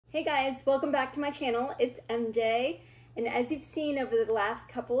Hey guys, welcome back to my channel. It's MJ, and as you've seen over the last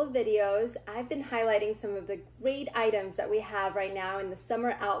couple of videos, I've been highlighting some of the great items that we have right now in the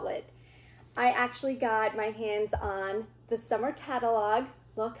summer outlet. I actually got my hands on the summer catalog.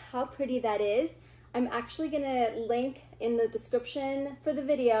 Look how pretty that is. I'm actually gonna link in the description for the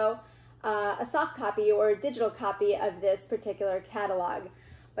video a soft copy or a digital copy of this particular catalog.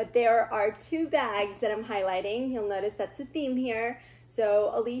 But there are two bags that I'm highlighting. You'll notice that's a theme here.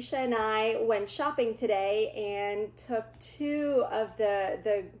 So Alicia and I went shopping today and took two of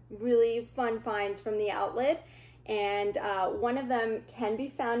the really fun finds from the outlet. And one of them can be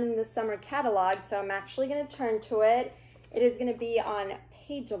found in the summer catalog. So I'm actually gonna turn to it. It is gonna be on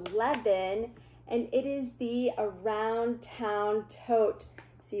page 11, and it is the Around Town Tote.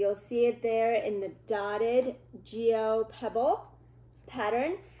 So you'll see it there in the dotted geo Pebble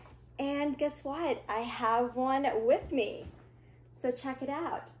pattern. And guess what? I have one with me. So check it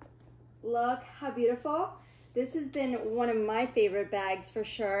out. Look how beautiful. This has been one of my favorite bags for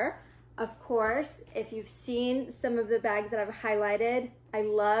sure. Of course, if you've seen some of the bags that I've highlighted, I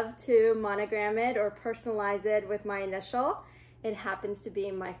love to monogram it or personalize it with my initial. It happens to be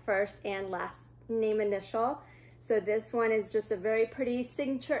my first and last name initial. So this one is just a very pretty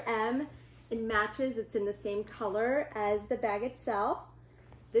signature M. It matches, it's in the same color as the bag itself.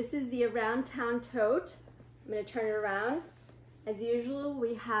 This is the Around Town Tote. I'm gonna turn it around. As usual,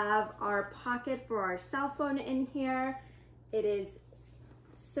 we have our pocket for our cell phone in here. It is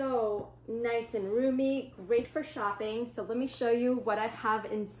so nice and roomy, great for shopping. So let me show you what I have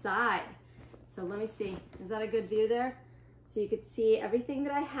inside. So let me see, is that a good view there? So you can see everything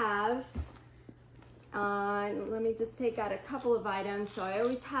that I have. Let me just take out a couple of items. So I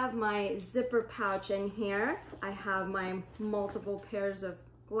always have my zipper pouch in here. I have my multiple pairs of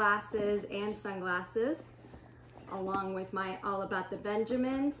glasses and sunglasses, along with my All About the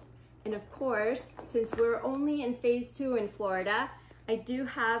Benjamins. And of course, since we're only in phase 2 in Florida, I do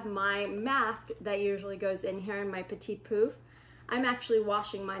have my mask that usually goes in here in my petite pouf. I'm actually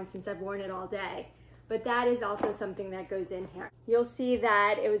washing mine since I've worn it all day, but that is also something that goes in here. You'll see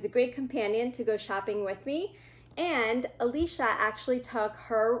that it was a great companion to go shopping with me, and Alicia actually took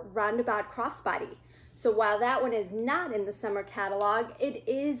her Roundabout Crossbody. So while that one is not in the summer catalog, it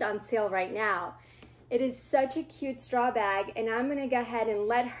is on sale right now. It is such a cute straw bag, and I'm gonna go ahead and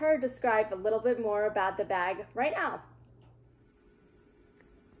let her describe a little bit more about the bag right now.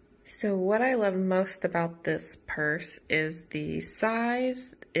 So what I love most about this purse is the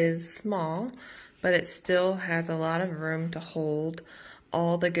size is small, but it still has a lot of room to hold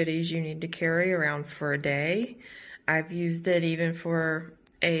all the goodies you need to carry around for a day. I've used it even for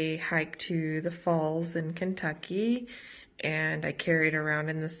a hike to the falls in Kentucky, and I carry it around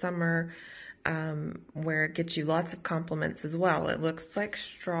in the summer where it gets you lots of compliments as well. It looks like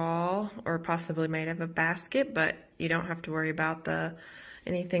straw or possibly made of a basket, but you don't have to worry about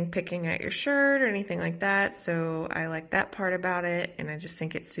anything picking at your shirt or anything like that. So I like that part about it, and I just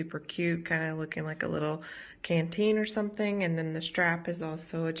think it's super cute, kind of looking like a little canteen or something. And then the strap is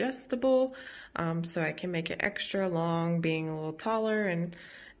also adjustable, so I can make it extra long, being a little taller, and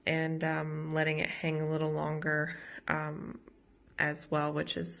letting it hang a little longer as well,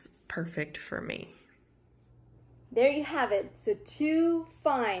 which is perfect for me. There you have it. So two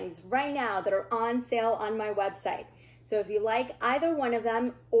finds right now that are on sale on my website. So if you like either one of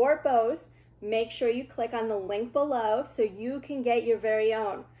them or both, make sure you click on the link below so you can get your very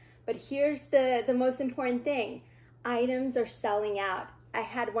own. But here's the most important thing. Items are selling out. I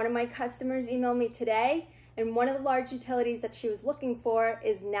had one of my customers email me today, and one of the large utilities that she was looking for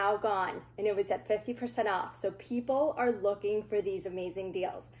is now gone, and it was at 50% off. So people are looking for these amazing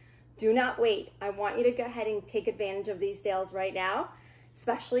deals. Do not wait. I want you to go ahead and take advantage of these deals right now,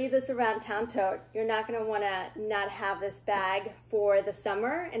 especially this Around Town Tote. You're not gonna wanna not have this bag for the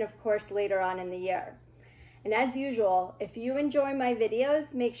summer and of course later on in the year. And as usual, if you enjoy my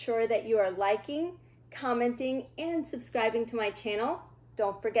videos, make sure that you are liking, commenting, and subscribing to my channel.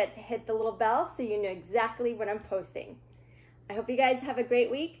 Don't forget to hit the little bell so you know exactly when I'm posting. I hope you guys have a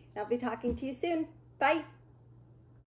great week, and I'll be talking to you soon. Bye.